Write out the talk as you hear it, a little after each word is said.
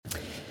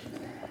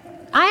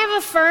I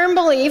have a firm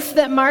belief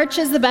that March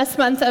is the best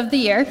month of the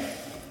year.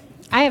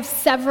 I have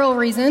several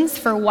reasons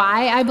for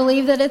why I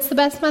believe that it's the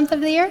best month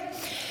of the year.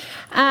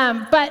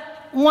 But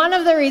one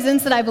of the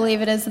reasons that I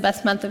believe it is the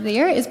best month of the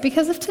year is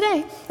because of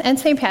today and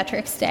St.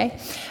 Patrick's Day.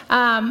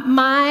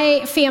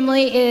 My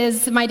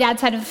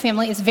dad's side of the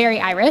family is very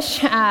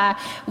Irish.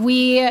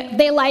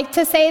 They like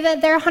to say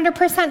that they're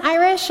 100%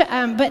 Irish,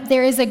 but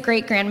there is a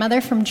great-grandmother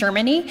from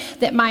Germany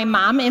that my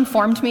mom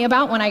informed me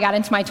about when I got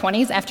into my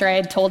 20s after I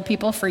had told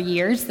people for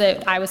years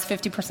that I was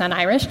 50%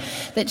 Irish,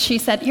 that she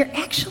said, "You're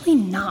actually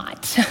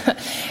not."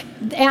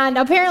 And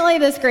apparently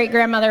this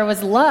great-grandmother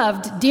was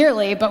loved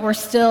dearly, but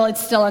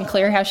it's still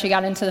unclear how she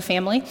got into the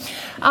family.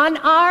 On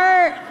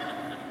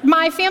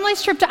my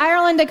family's trip to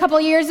Ireland a couple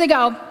years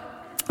ago,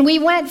 we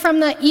went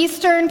from the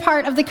eastern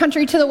part of the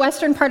country to the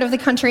western part of the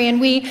country, and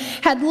we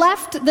had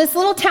left this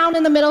little town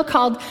in the middle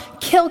called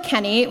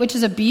Kilkenny, which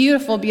is a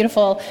beautiful,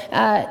 beautiful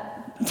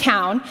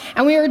town.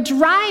 And we were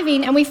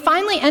driving, and we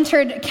finally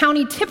entered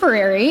County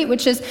Tipperary,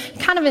 which is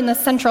kind of in the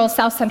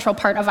south central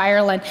part of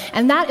Ireland,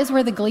 and that is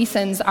where the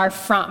Gleesons are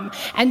from.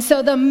 And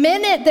so the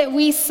minute that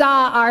we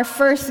saw our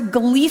first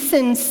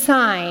Gleeson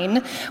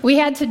sign, we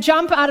had to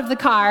jump out of the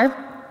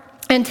car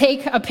and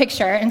take a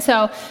picture. And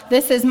so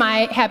this is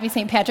my happy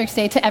St. Patrick's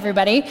Day to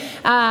everybody.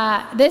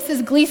 This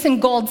is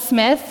Gleeson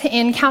Goldsmith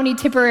in County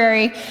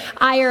Tipperary,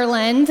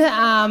 Ireland.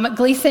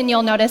 Gleeson,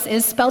 you'll notice,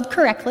 is spelled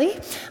correctly.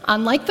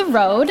 Unlike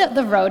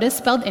the road is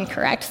spelled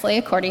incorrectly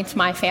according to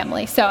my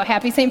family. So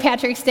happy St.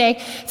 Patrick's Day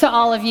to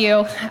all of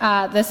you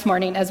this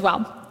morning as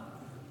well.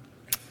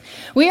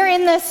 We are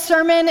in this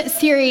sermon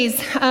series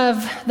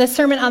of the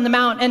Sermon on the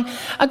Mount, and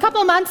a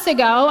couple months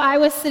ago, I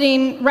was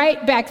sitting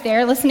right back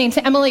there listening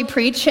to Emily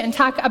preach and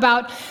talk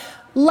about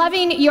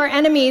loving your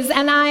enemies,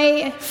 and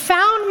I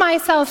found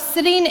myself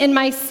sitting in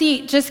my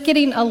seat just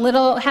having a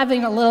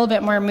little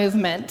bit more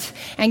movement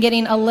and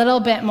getting a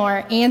little bit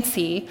more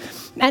antsy.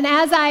 And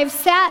as I've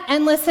sat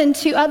and listened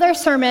to other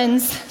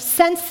sermons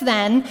since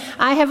then,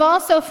 I have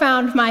also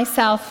found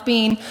myself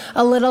being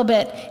a little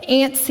bit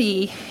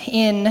antsy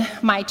in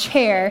my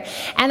chair.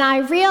 And I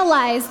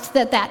realized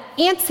that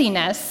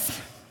antsiness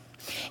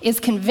is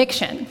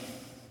conviction.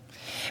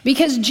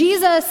 Because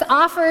Jesus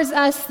offers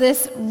us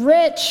this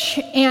rich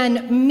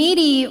and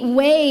meaty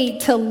way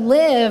to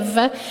live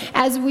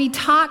as we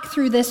talk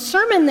through this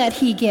sermon that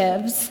he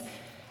gives.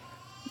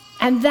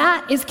 And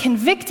that is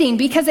convicting,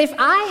 because if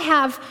I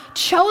have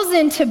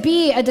chosen to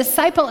be a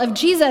disciple of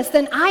Jesus,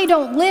 then I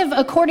don't live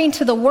according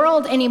to the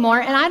world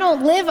anymore, and I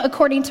don't live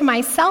according to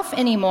myself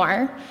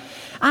anymore.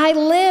 I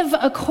live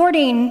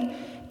according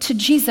to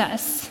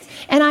Jesus,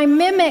 and I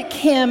mimic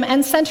him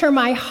and center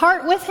my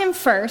heart with him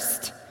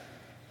first,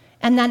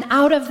 and then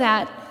out of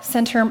that,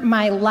 center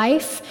my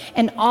life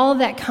and all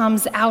that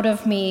comes out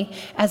of me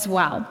as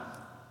well.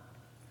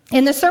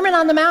 In the Sermon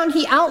on the Mount,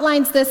 he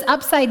outlines this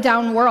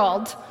upside-down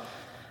world,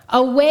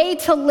 a way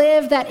to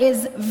live that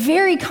is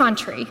very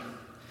contrary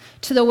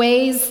to the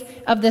ways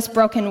of this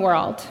broken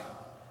world.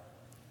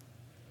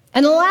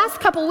 And the last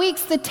couple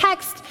weeks, the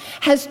text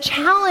has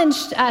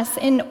challenged us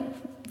in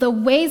the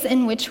ways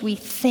in which we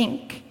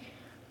think.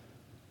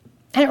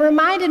 And it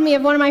reminded me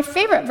of one of my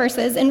favorite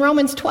verses in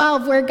Romans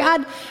 12,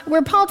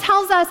 where Paul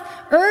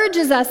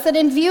urges us that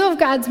in view of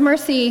God's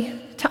mercy,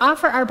 to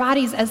offer our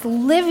bodies as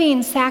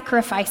living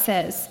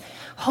sacrifices,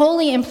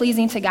 holy and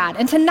pleasing to God,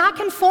 and to not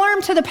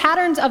conform to the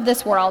patterns of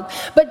this world,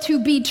 but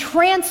to be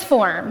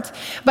transformed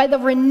by the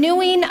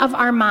renewing of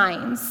our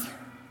minds.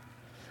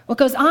 What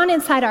goes on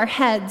inside our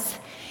heads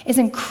is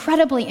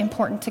incredibly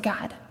important to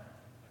God.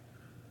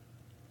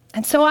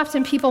 And so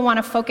often people want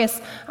to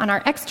focus on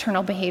our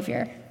external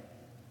behavior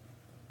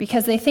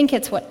because they think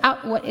it's what's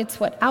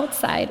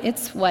outside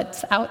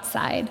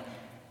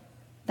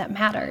that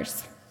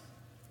matters,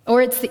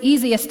 or it's the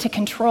easiest to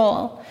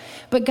control.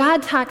 But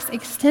God talks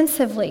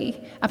extensively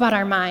about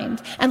our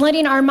mind and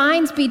letting our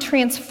minds be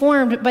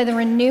transformed by the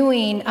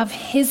renewing of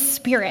his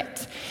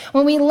Spirit.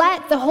 When we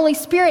let the Holy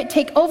Spirit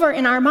take over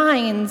in our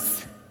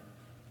minds,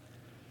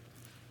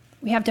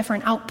 we have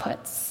different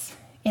outputs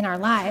in our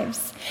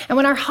lives. And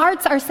when our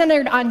hearts are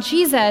centered on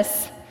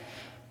Jesus,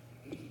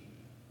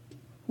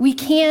 we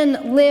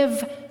can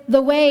live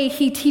the way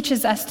he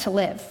teaches us to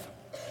live.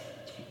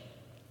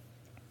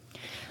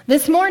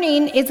 This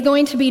morning is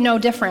going to be no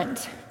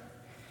different.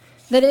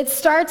 That it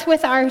starts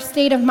with our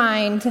state of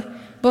mind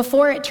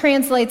before it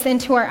translates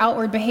into our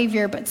outward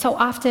behavior, but so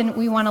often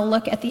we want to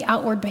look at the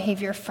outward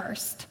behavior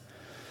first.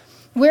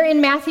 We're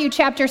in Matthew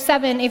chapter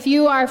 7. If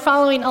you are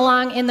following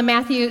along in the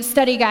Matthew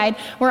study guide,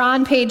 we're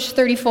on page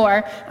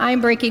 34. I'm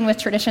breaking with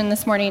tradition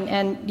this morning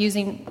and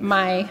using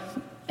my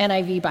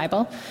NIV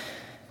Bible.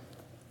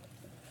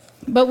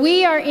 But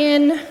we are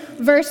in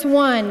verse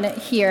 1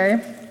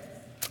 here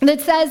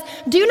that says,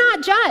 "Do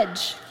not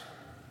judge,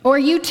 or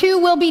you too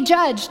will be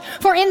judged.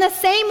 For in the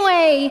same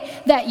way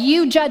that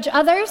you judge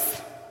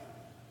others,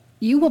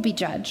 you will be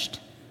judged.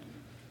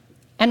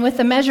 And with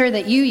the measure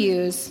that you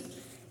use,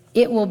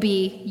 it will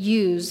be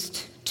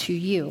used to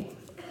you."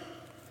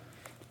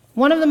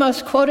 One of the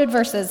most quoted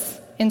verses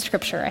in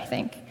Scripture, I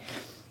think.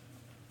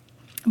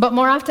 but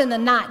more often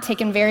than not,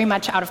 taken very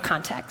much out of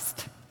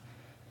context.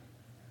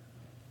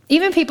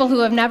 Even people who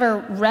have never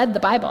read the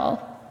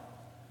Bible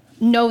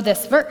know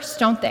this verse,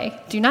 don't they?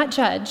 Do not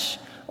judge,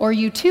 or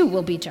you too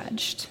will be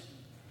judged.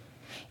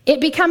 It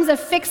becomes a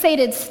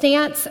fixated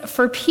stance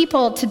for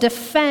people to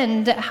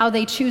defend how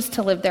they choose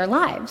to live their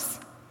lives.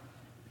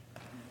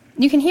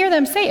 You can hear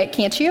them say it,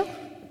 can't you?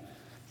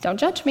 Don't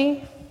judge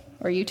me,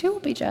 or you too will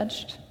be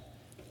judged.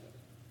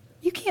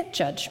 You can't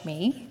judge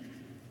me.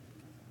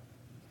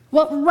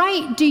 What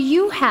right do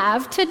you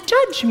have to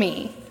judge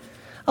me?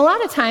 A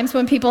lot of times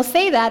when people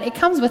say that, it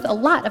comes with a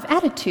lot of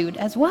attitude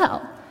as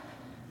well.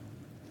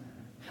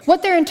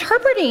 What they're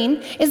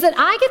interpreting is that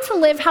I get to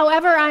live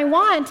however I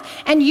want,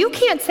 and you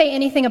can't say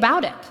anything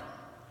about it.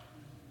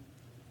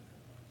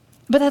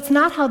 But that's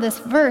not how this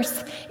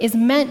verse is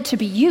meant to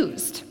be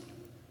used.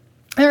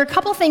 There are a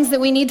couple things that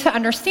we need to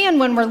understand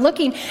when we're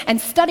looking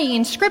and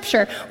studying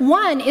Scripture.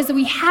 One is that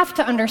we have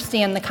to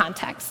understand the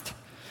context.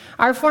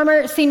 Our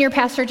former senior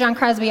pastor, John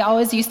Crosby,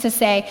 always used to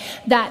say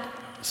that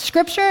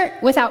Scripture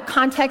without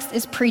context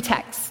is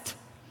pretext,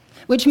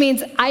 which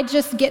means I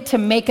just get to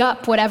make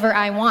up whatever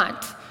I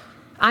want.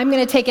 I'm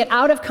going to take it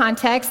out of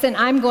context, and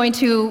I'm going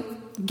to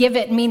give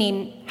it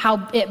meaning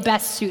how it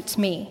best suits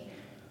me.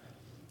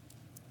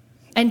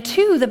 And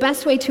two, the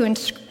best way to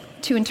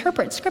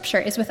interpret Scripture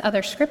is with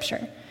other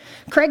Scripture.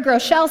 Craig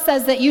Groeschel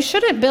says that you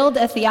shouldn't build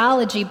a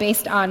theology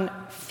based on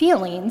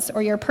feelings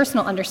or your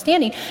personal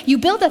understanding. You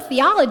build a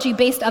theology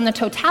based on the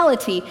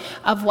totality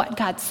of what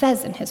God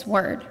says in His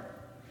Word.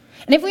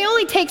 And if we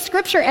only take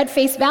Scripture at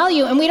face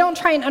value and we don't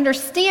try and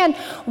understand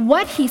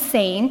what He's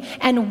saying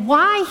and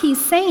why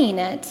He's saying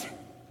it,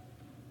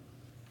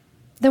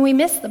 then we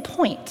miss the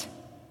point.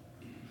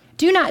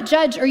 Do not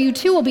judge, or you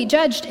too will be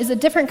judged is a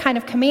different kind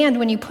of command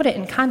when you put it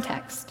in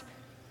context.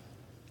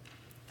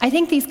 I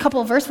think these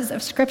couple verses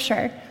of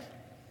Scripture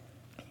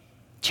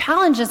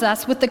challenges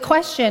us with the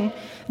question,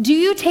 do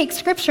you take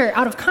Scripture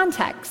out of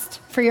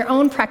context for your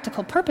own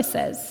practical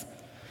purposes?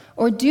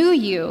 Or do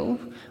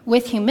you,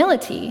 with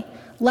humility,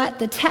 let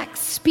the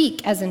text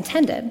speak as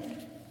intended?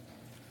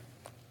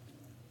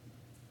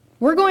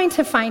 We're going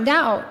to find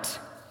out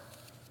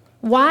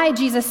why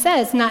Jesus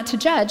says not to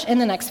judge in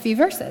the next few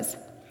verses.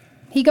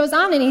 He goes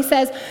on and he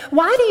says,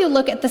 why do you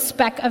look at the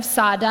speck of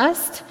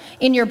sawdust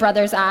in your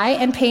brother's eye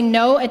and pay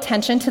no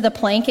attention to the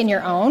plank in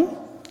your own?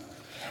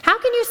 How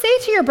can you say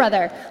to your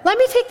brother, let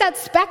me take that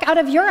speck out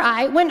of your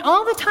eye, when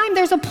all the time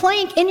there's a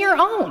plank in your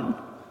own?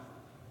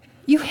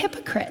 You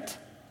hypocrite.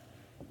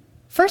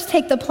 First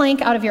take the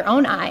plank out of your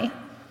own eye,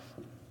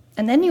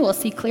 and then you will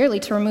see clearly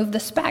to remove the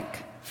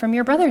speck from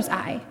your brother's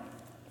eye.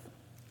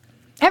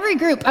 Every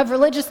group of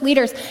religious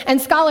leaders and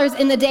scholars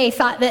in the day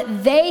thought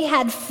that they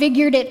had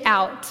figured it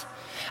out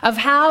of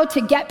how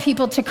to get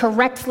people to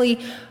correctly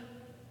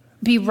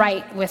be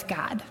right with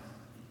God.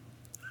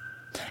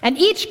 And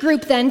each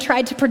group then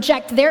tried to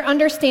project their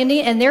understanding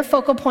and their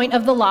focal point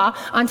of the law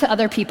onto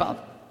other people.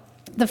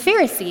 The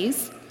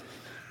Pharisees,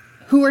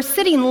 who were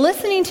sitting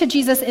listening to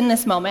Jesus in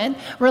this moment,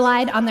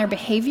 relied on their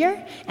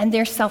behavior and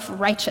their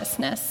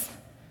self-righteousness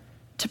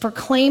to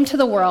proclaim to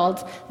the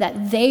world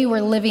that they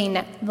were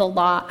living the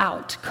law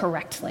out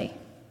correctly.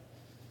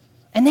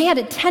 And they had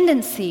a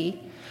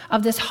tendency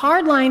of this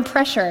hardline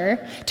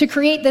pressure to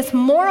create this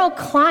moral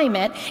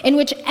climate in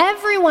which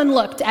everyone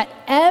looked at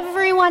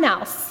everyone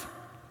else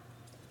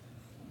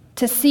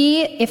to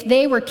see if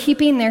they were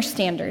keeping their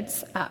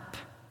standards up.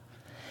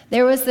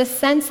 There was this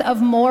sense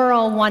of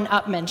moral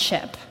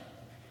one-upmanship.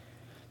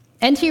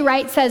 N.T.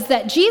 Wright says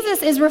that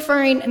Jesus is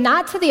referring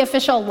not to the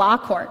official law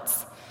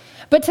courts,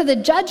 but to the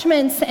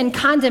judgments and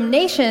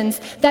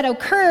condemnations that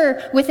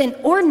occur within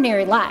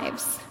ordinary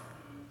lives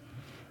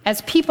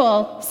as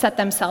people set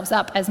themselves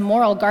up as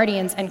moral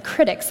guardians and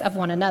critics of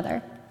one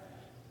another.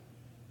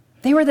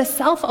 They were the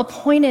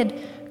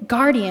self-appointed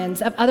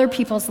guardians of other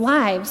people's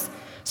lives,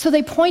 so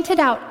they pointed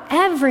out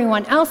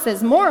everyone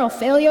else's moral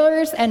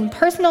failures and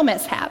personal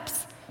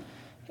mishaps.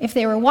 If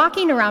they were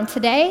walking around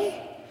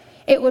today,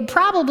 it would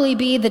probably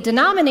be the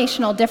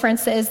denominational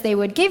differences. They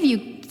would give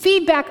you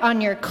feedback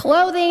on your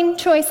clothing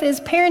choices,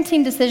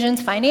 parenting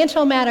decisions,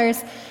 financial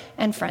matters,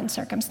 and friend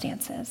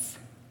circumstances.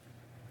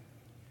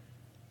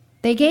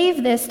 They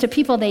gave this to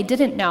people they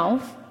didn't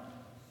know,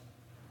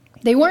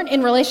 they weren't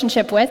in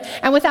relationship with,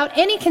 and without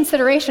any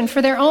consideration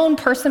for their own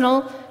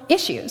personal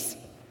issues.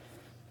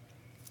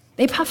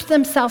 They puffed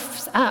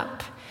themselves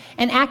up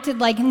and acted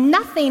like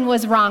nothing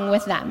was wrong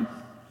with them.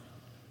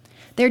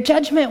 Their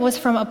judgment was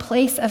from a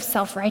place of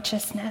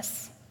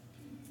self-righteousness.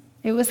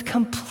 It was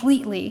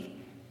completely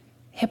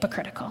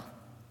hypocritical.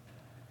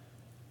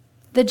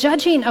 The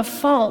judging of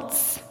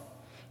faults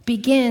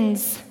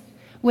begins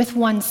with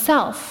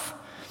oneself.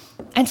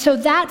 And so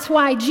that's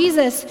why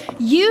Jesus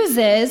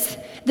uses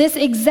this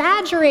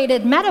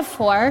exaggerated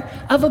metaphor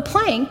of a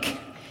plank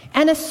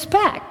and a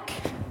speck,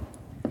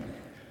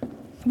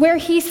 where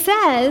he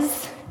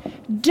says,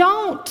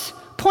 don't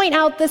point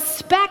out the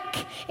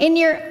speck in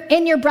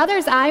your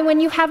brother's eye when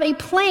you have a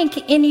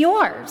plank in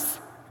yours.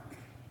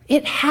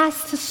 It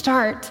has to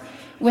start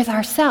with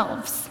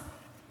ourselves.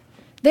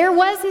 There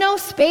was no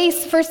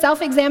space for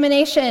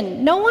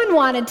self-examination. No one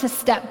wanted to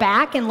step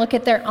back and look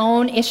at their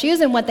own issues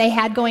and what they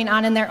had going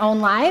on in their own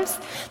lives.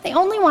 They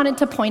only wanted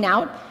to point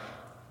out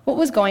what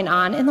was going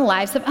on in the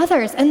lives of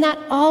others, and that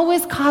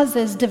always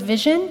causes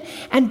division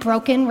and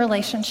broken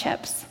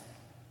relationships.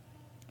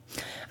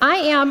 I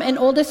am an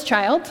oldest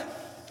child.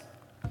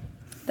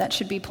 That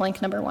should be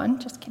plank number 1,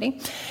 just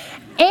kidding.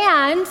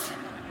 And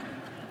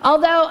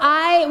although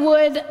I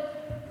would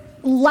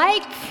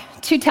like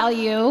to tell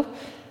you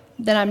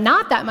that I'm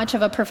not that much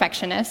of a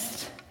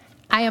perfectionist,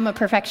 I am a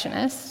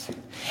perfectionist.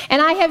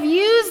 And I have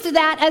used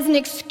that as an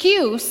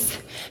excuse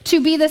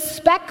to be the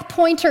speck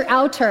pointer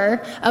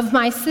outer of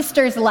my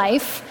sister's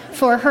life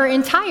for her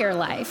entire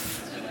life.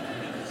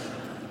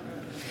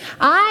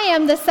 I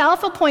am the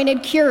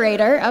self-appointed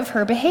curator of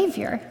her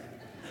behavior.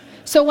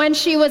 So when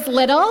she was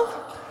little,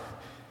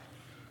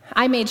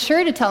 I made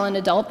sure to tell an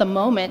adult the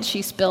moment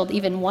she spilled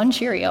even one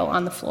Cheerio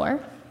on the floor.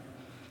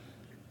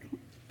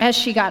 As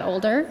she got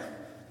older,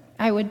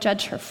 I would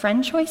judge her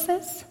friend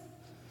choices,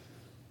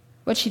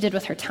 what she did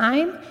with her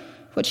time,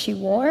 what she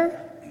wore,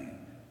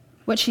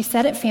 what she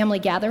said at family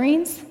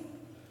gatherings,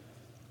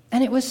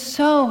 and it was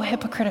so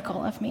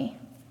hypocritical of me.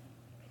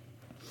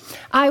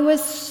 I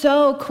was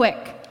so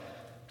quick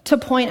to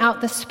point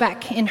out the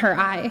speck in her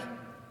eye.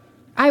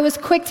 I was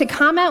quick to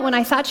comment when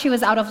I thought she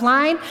was out of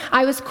line.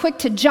 I was quick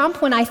to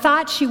jump when I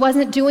thought she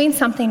wasn't doing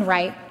something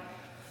right.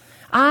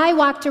 I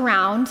walked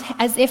around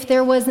as if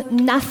there was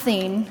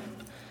nothing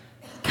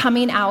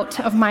coming out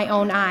of my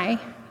own eye.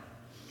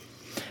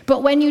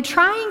 But when you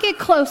try and get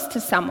close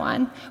to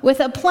someone with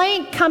a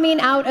plank coming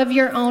out of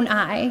your own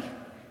eye,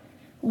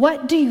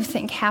 what do you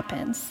think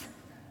happens?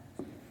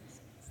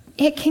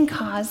 It can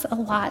cause a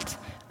lot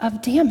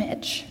of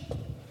damage.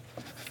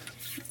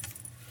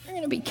 I'm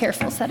going to be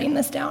careful setting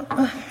this down.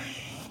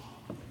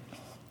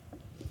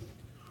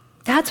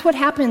 That's what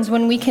happens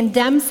when we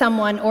condemn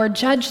someone or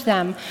judge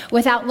them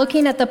without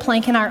looking at the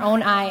plank in our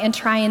own eye and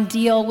try and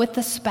deal with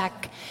the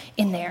speck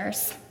in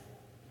theirs.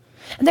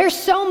 There's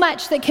so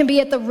much that can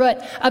be at the root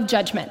of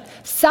judgment: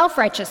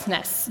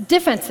 self-righteousness,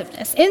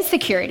 defensiveness,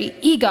 insecurity,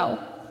 ego.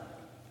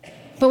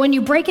 But when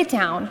you break it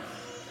down,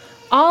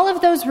 all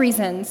of those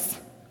reasons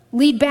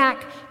lead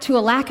back to a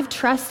lack of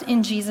trust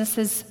in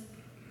Jesus'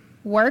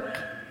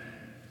 work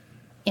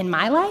in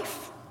my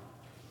life,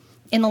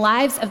 in the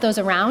lives of those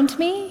around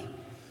me,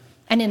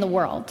 and in the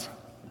world.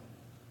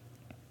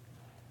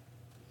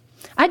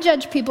 I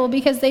judge people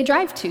because they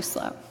drive too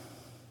slow,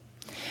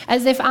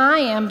 as if I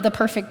am the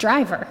perfect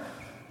driver.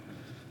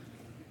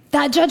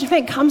 That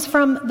judgment comes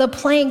from the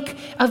plank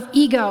of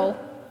ego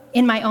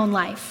in my own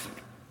life.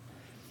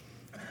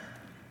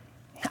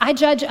 I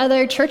judge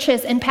other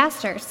churches and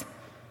pastors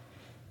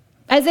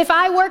as if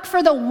I work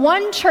for the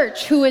one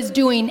church who is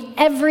doing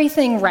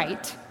everything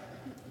right.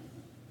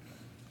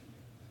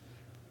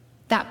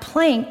 That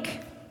plank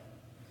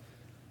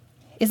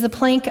is the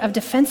plank of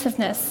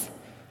defensiveness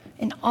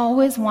and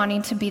always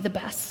wanting to be the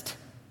best,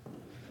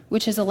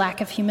 which is a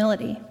lack of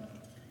humility.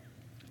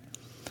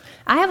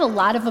 I have a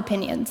lot of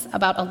opinions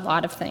about a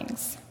lot of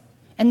things,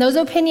 and those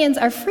opinions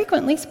are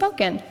frequently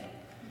spoken,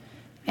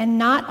 and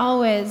not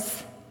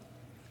always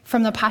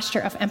from the posture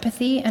of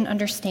empathy and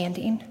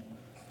understanding.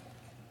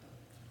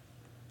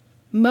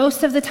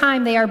 Most of the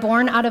time, they are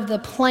born out of the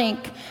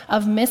plank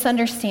of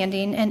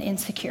misunderstanding and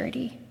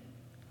insecurity.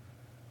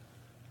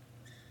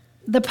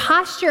 The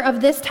posture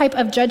of this type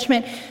of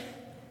judgment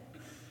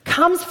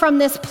comes from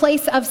this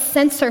place of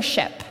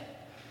censorship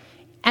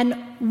and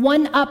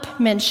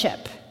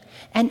one-upmanship,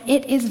 and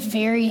it is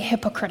very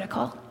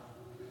hypocritical.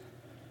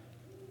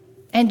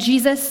 And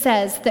Jesus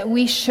says that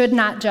we should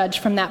not judge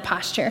from that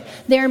posture.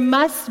 There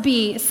must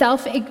be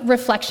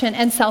self-reflection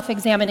and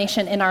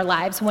self-examination in our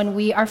lives when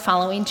we are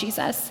following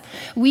Jesus.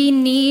 We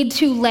need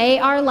to lay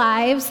our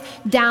lives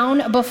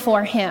down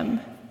before Him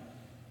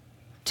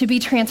to be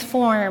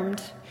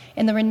transformed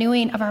in the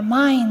renewing of our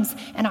minds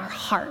and our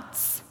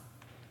hearts.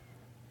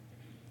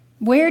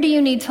 Where do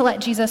you need to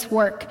let Jesus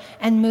work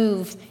and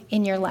move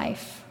in your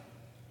life?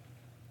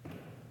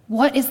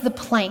 What is the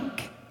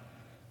plank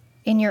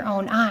in your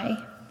own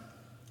eye?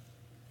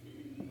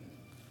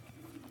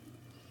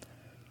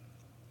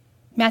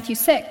 Matthew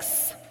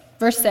 6,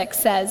 verse 6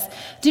 says,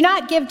 "Do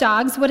not give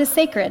dogs what is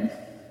sacred.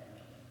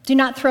 Do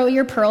not throw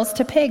your pearls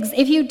to pigs.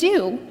 If you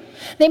do,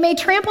 they may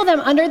trample them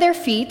under their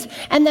feet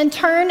and then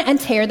turn and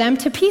tear them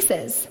to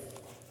pieces."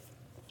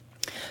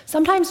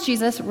 Sometimes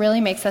Jesus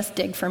really makes us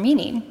dig for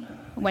meaning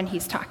when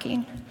He's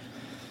talking.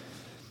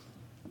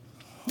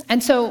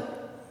 And so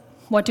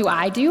what do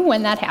I do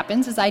when that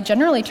happens is I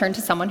generally turn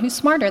to someone who's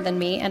smarter than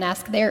me and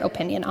ask their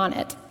opinion on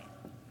it.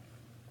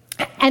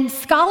 And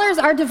scholars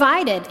are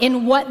divided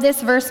in what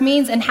this verse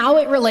means and how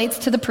it relates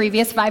to the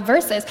previous 5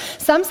 verses.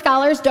 Some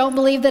scholars don't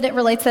believe that it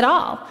relates at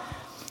all.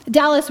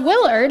 Dallas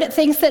Willard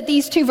thinks that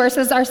these 2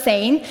 verses are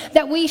saying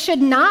that we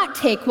should not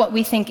take what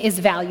we think is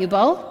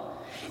valuable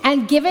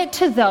and give it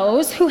to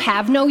those who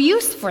have no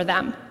use for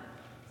them.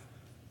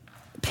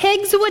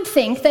 Pigs would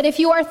think that if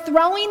you are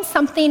throwing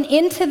something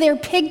into their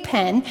pig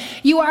pen,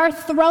 you are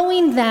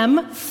throwing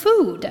them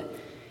food.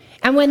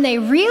 And when they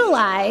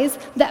realize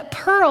that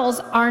pearls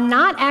are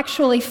not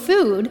actually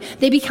food,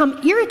 they become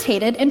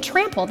irritated and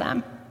trample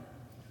them.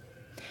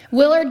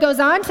 Willard goes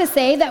on to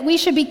say that we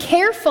should be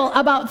careful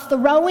about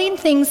throwing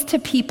things to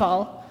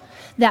people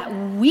that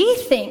we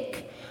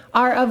think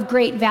are of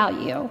great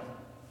value,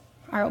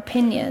 our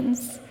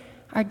opinions,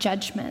 our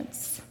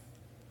judgments,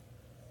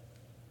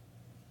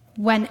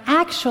 when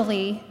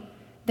actually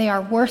they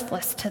are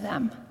worthless to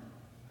them.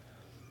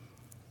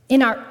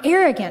 In our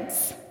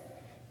arrogance,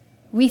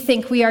 we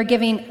think we are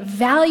giving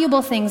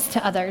valuable things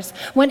to others,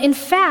 when in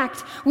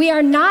fact, we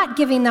are not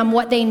giving them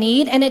what they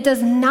need, and it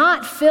does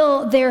not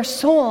fill their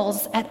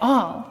souls at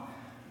all.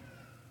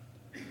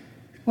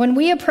 When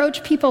we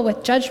approach people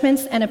with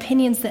judgments and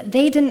opinions that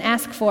they didn't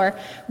ask for,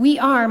 we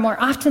are, more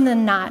often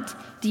than not,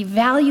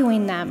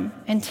 devaluing them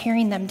and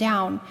tearing them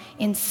down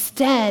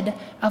instead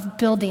of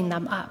building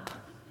them up.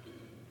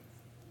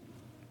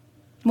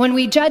 When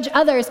we judge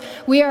others,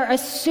 we are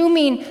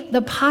assuming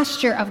the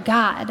posture of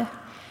God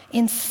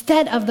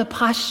instead of the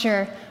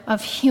posture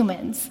of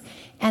humans.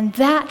 And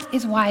that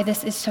is why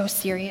this is so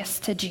serious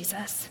to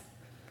Jesus.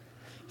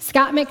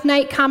 Scott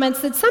McKnight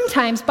comments that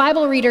sometimes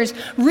Bible readers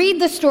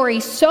read the story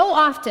so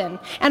often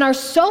and are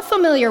so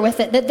familiar with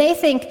it that they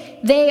think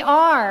they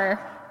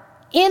are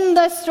in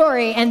the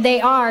story and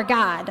they are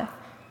God.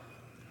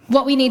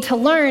 What we need to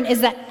learn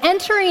is that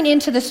entering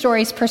into the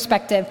story's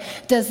perspective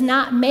does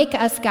not make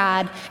us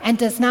God and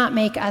does not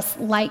make us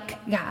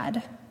like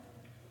God.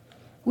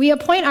 We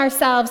appoint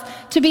ourselves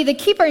to be the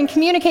keeper and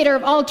communicator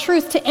of all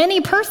truth to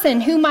any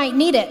person who might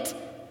need it,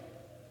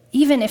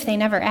 even if they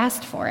never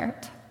asked for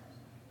it.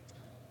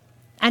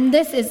 And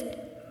this is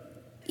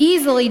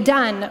easily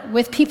done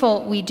with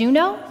people we do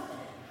know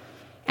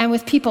and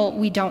with people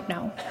we don't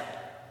know.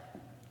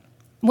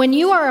 When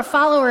you are a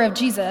follower of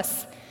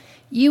Jesus,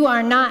 you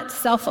are not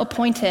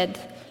self-appointed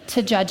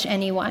to judge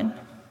anyone.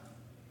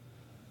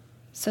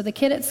 So the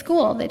kid at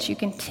school that you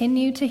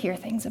continue to hear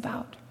things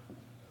about,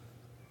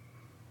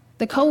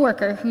 the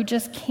coworker who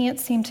just can't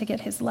seem to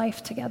get his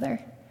life together,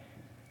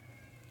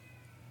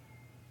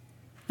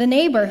 the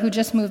neighbor who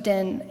just moved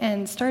in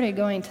and started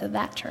going to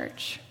that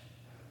church,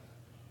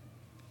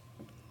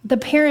 the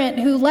parent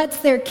who lets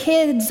their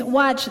kids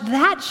watch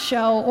that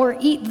show or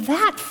eat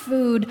that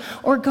food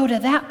or go to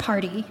that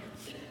party.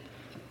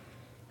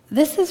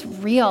 This is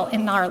real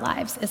in our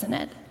lives, isn't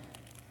it?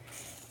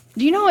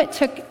 Do you know it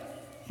took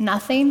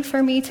nothing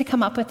for me to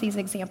come up with these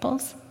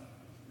examples?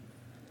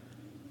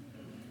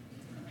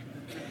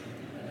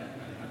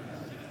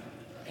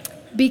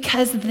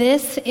 Because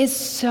this is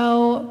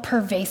so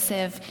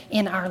pervasive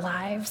in our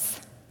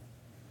lives.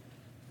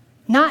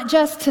 Not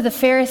just to the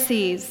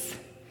Pharisees,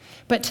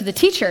 but to the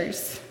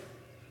teachers,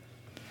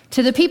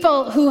 to the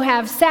people who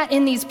have sat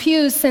in these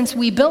pews since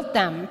we built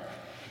them,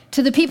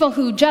 to the people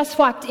who just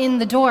walked in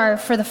the door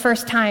for the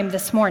first time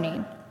this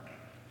morning.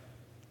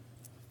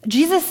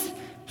 Jesus,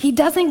 he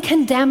doesn't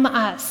condemn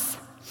us.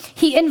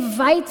 He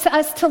invites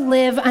us to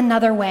live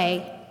another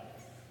way.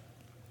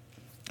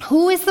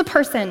 Who is the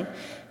person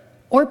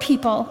or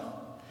people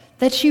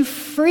that you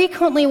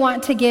frequently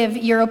want to give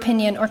your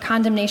opinion or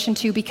condemnation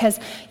to because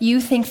you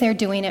think they're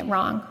doing it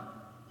wrong?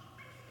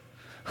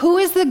 Who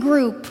is the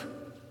group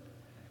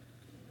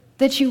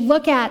that you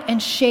look at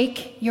and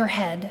shake your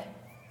head?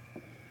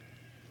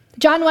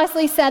 John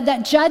Wesley said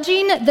that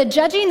the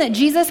judging that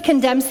Jesus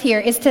condemns here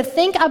is to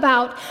think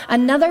about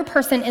another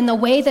person in the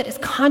way that is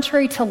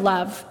contrary to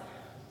love.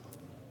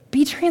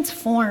 Be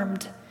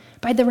transformed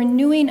by the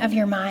renewing of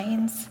your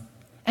minds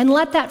and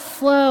let that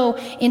flow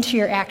into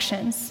your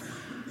actions.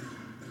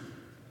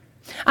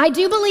 I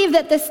do believe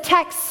that this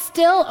text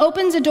still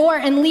opens a door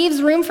and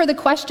leaves room for the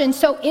question,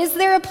 so is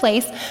there a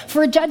place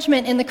for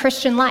judgment in the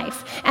Christian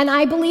life? And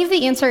I believe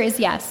the answer is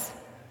yes.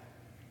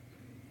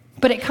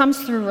 But it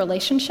comes through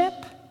relationship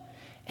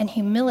and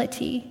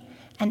humility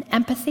and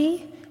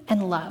empathy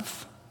and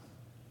love.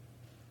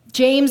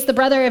 James, the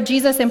brother of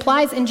Jesus,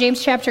 implies in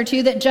James chapter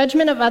 2 that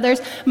judgment of others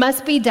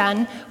must be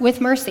done with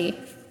mercy.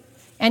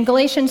 And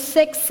Galatians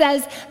 6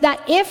 says that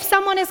if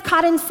someone is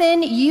caught in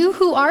sin, you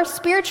who are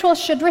spiritual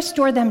should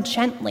restore them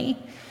gently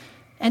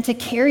and to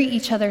carry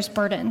each other's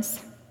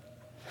burdens.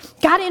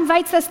 God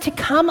invites us to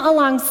come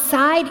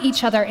alongside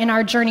each other in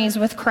our journeys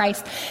with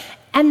Christ.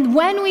 And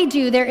when we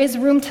do, there is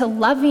room to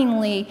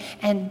lovingly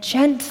and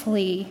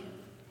gently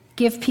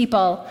give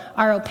people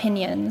our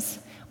opinions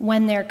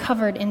when they're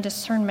covered in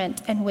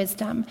discernment and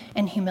wisdom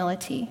and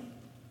humility.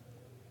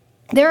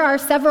 There are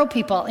several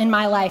people in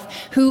my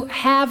life who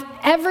have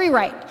every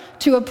right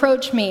to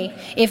approach me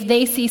if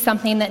they see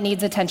something that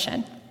needs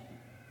attention.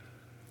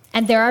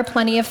 And there are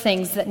plenty of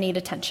things that need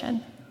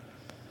attention.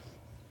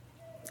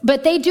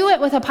 But they do it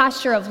with a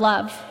posture of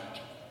love,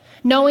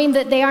 knowing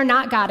that they are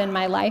not God in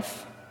my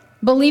life,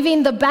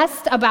 believing the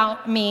best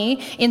about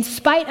me in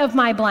spite of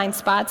my blind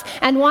spots,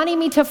 and wanting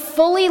me to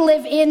fully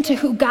live into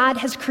who God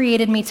has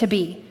created me to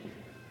be.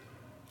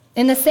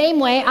 In the same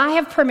way, I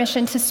have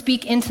permission to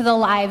speak into the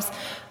lives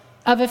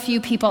of a few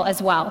people as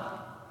well.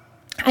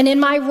 And in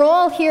my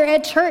role here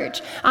at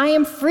church, I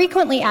am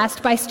frequently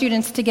asked by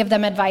students to give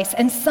them advice,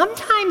 and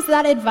sometimes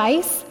that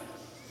advice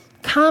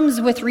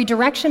comes with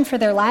redirection for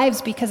their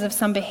lives because of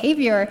some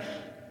behavior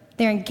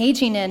they're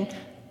engaging in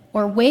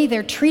or way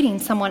they're treating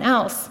someone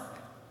else.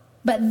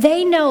 But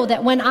they know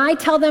that when I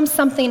tell them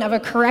something of a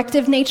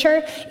corrective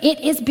nature, it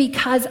is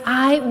because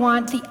I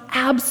want the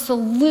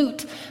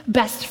absolute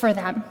best for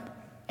them.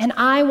 And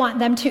I want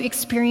them to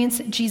experience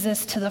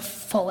Jesus to the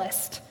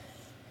fullest.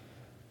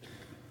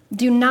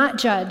 Do not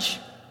judge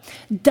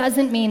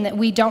doesn't mean that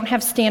we don't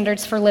have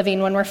standards for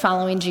living when we're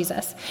following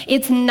Jesus.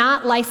 It's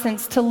not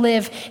licensed to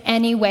live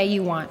any way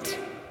you want.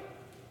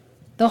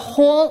 The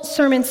whole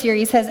sermon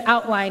series has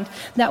outlined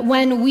that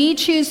when we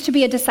choose to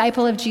be a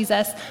disciple of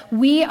Jesus,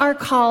 we are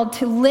called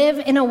to live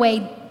in a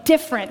way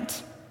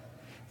different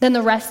than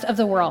the rest of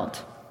the world.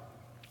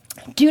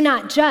 Do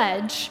not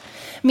judge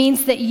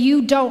means that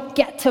you don't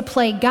get to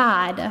play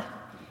God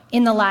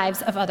in the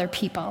lives of other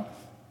people.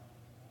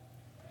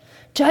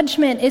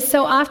 Judgment is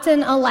so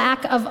often a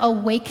lack of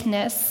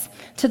awakeness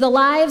to the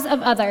lives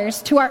of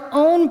others, to our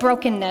own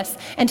brokenness,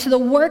 and to the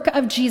work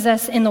of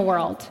Jesus in the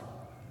world.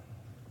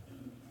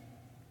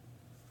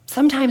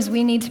 Sometimes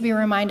we need to be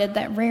reminded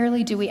that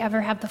rarely do we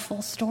ever have the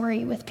full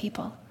story with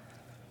people.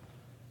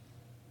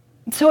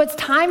 So it's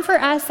time for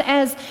us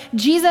as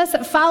Jesus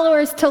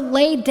followers to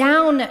lay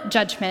down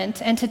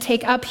judgment and to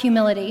take up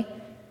humility.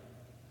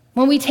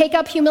 When we take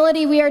up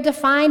humility, we are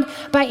defined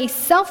by a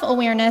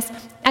self-awareness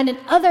and an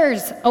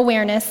others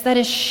awareness that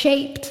is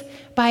shaped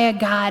by a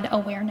God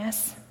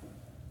awareness.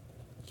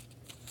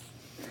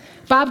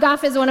 Bob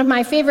Goff is one of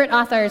my favorite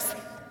authors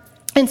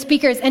and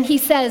speakers, and he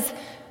says,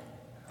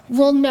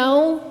 we'll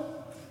know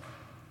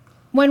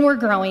when we're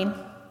growing,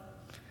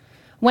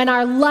 when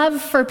our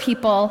love for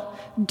people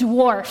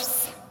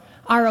dwarfs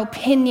our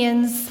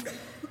opinions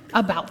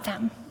about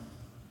them.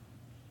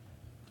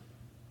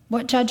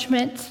 What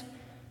judgment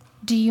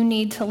do you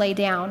need to lay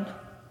down?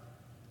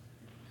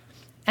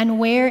 And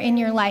where in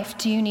your life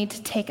do you need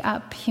to take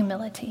up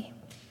humility?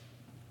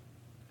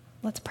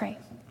 Let's pray.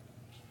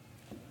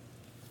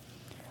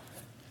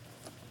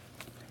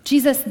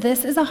 Jesus,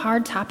 this is a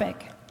hard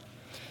topic.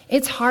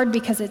 It's hard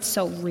because it's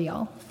so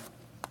real.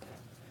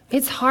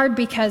 It's hard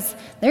because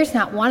there's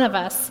not one of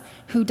us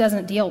who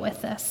doesn't deal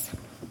with this.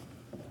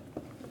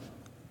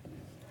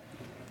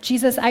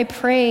 Jesus, I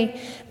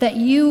pray that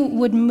you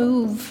would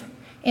move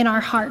in our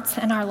hearts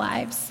and our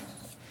lives,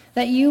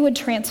 that you would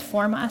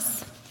transform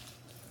us,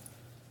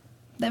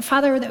 that,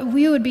 Father, that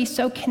we would be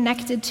so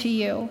connected to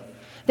you,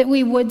 that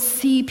we would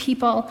see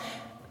people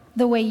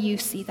the way you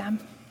see them,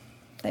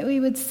 that we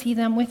would see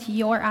them with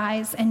your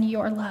eyes and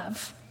your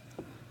love.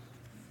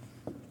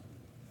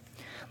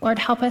 Lord,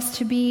 help us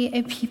to be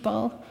a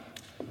people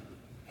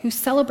who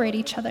celebrate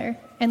each other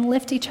and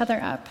lift each other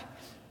up,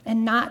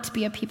 and not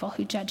be a people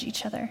who judge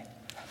each other.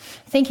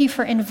 Thank you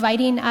for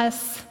inviting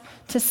us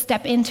to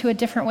step into a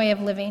different way of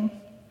living.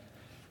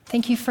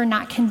 Thank you for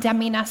not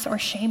condemning us or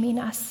shaming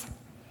us.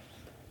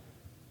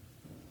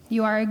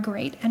 You are a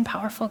great and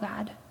powerful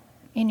God.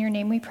 In your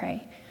name we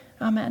pray.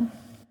 Amen.